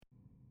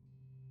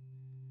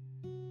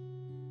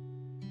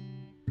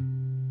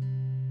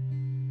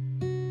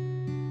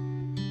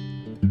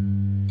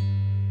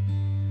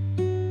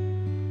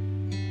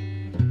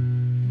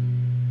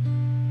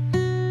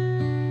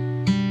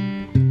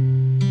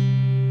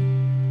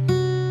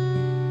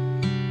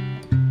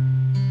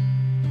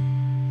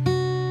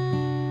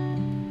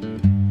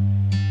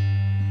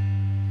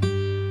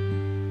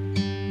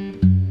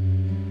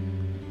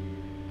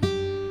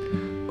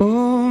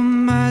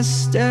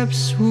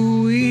steps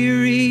were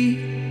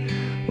weary,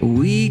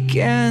 weak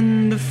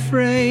and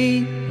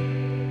afraid,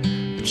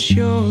 but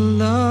your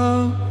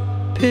love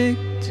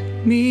picked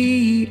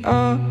me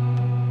up.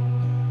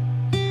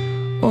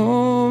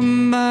 Oh,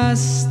 my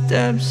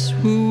steps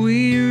were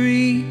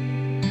weary,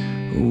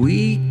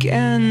 weak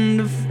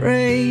and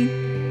afraid,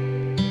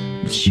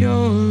 but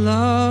your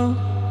love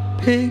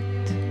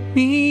picked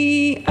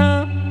me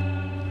up.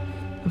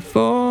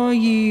 For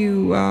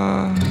you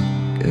are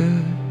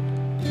good,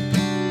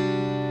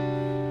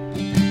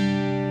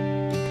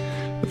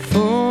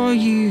 for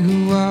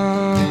you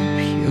are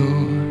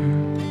pure,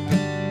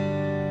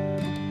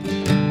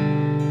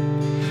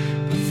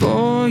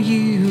 for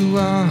you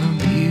are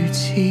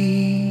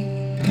beauty.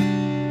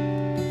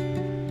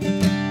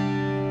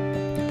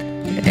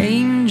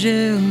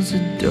 Angels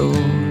adore.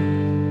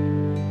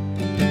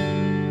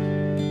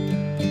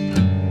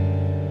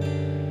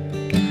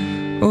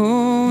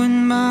 Oh,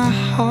 and my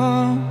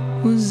heart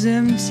was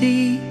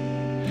empty,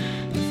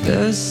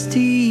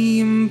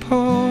 thirsty and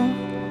poor,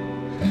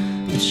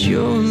 but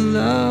your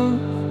love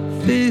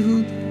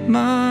filled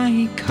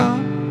my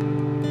cup.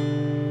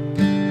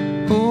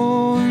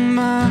 Oh, and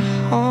my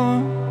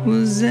heart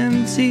was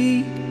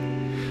empty,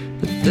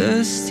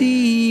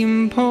 thirsty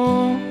and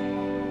poor,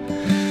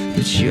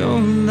 but your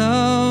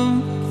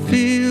love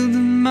filled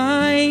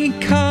my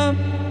cup.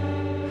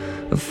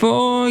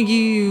 For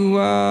you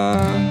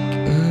are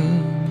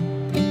good,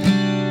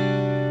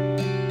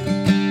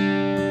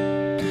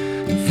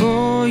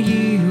 for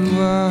you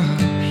are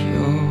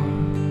pure,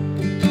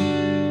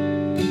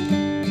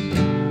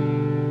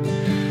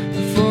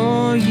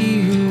 for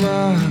you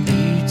are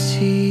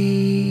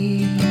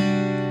beauty.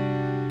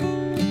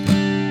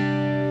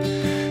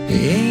 The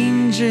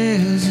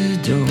angels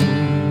adore.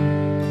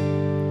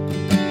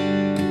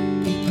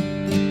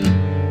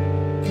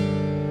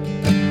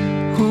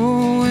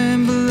 Oh,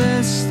 and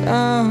blessed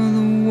are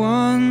the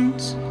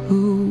ones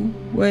who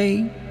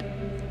wait.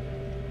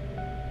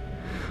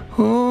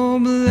 Oh,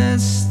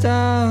 blessed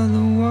are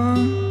the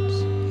ones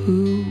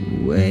who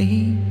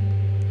wait.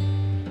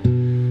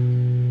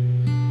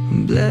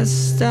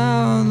 Blessed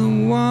are the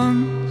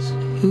ones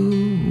who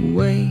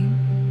wait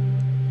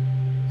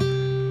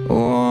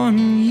on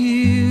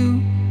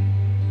you.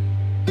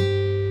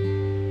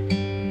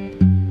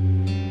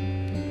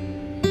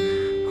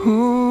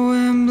 Oh,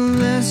 and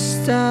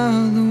blessed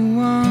are the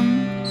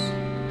ones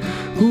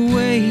who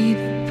wait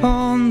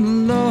upon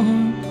the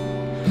Lord,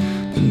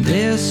 and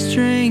their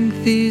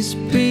strength is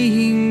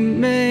being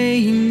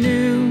made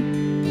new.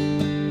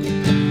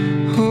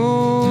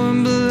 Oh,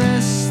 and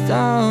blessed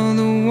are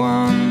the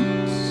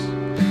ones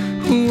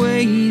who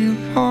wait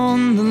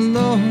upon the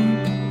Lord,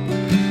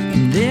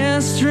 and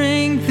their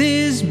strength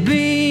is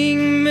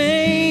being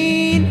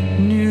made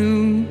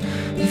new.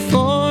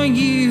 For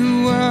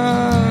you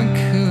are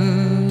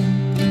good,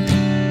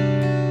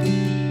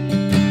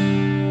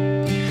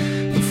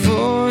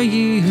 for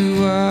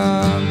you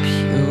are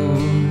pure,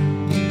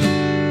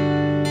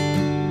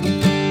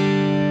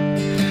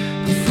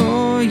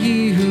 for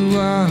you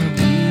are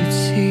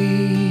beauty.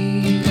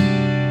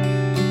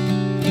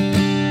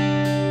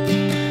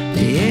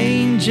 The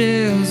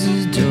angels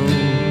adore.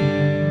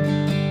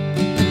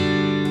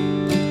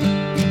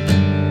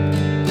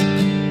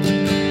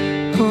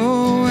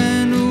 Oh,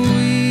 and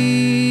we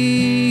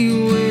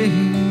will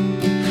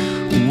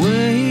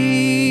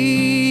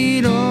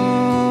wait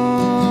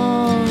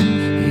on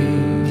you.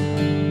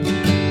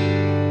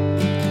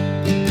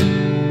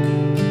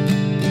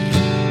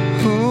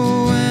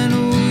 Oh, and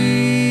we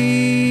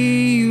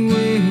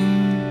will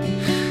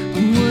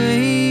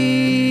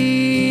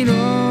wait on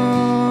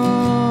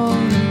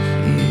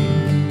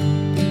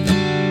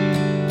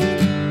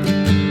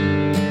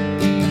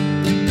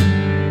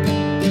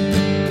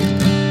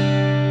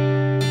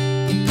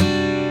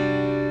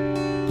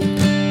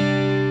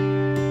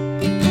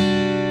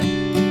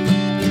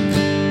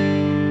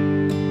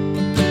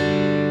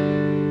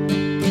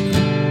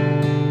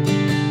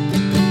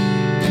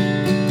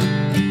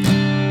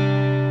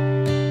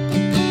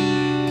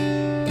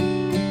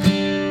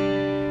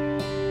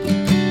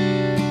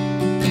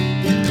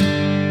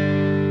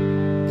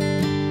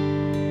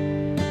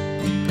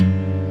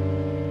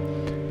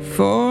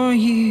for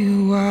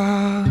you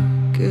are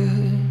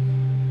good,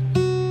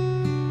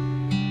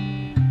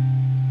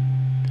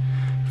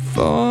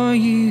 for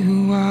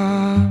you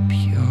are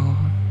pure,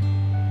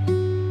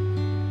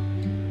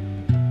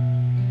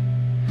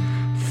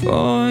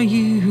 for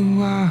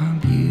you are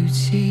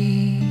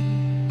beauty.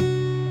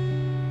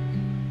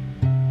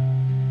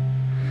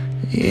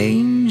 The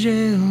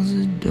angels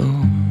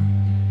adore.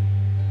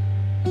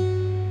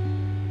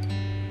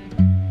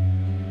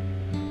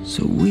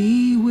 So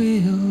we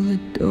will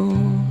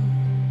adore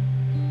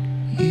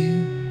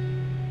you.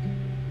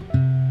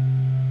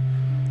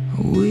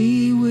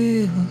 We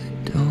will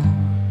adore.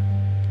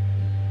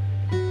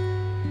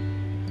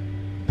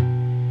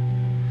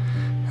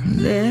 And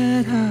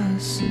let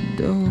us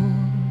adore.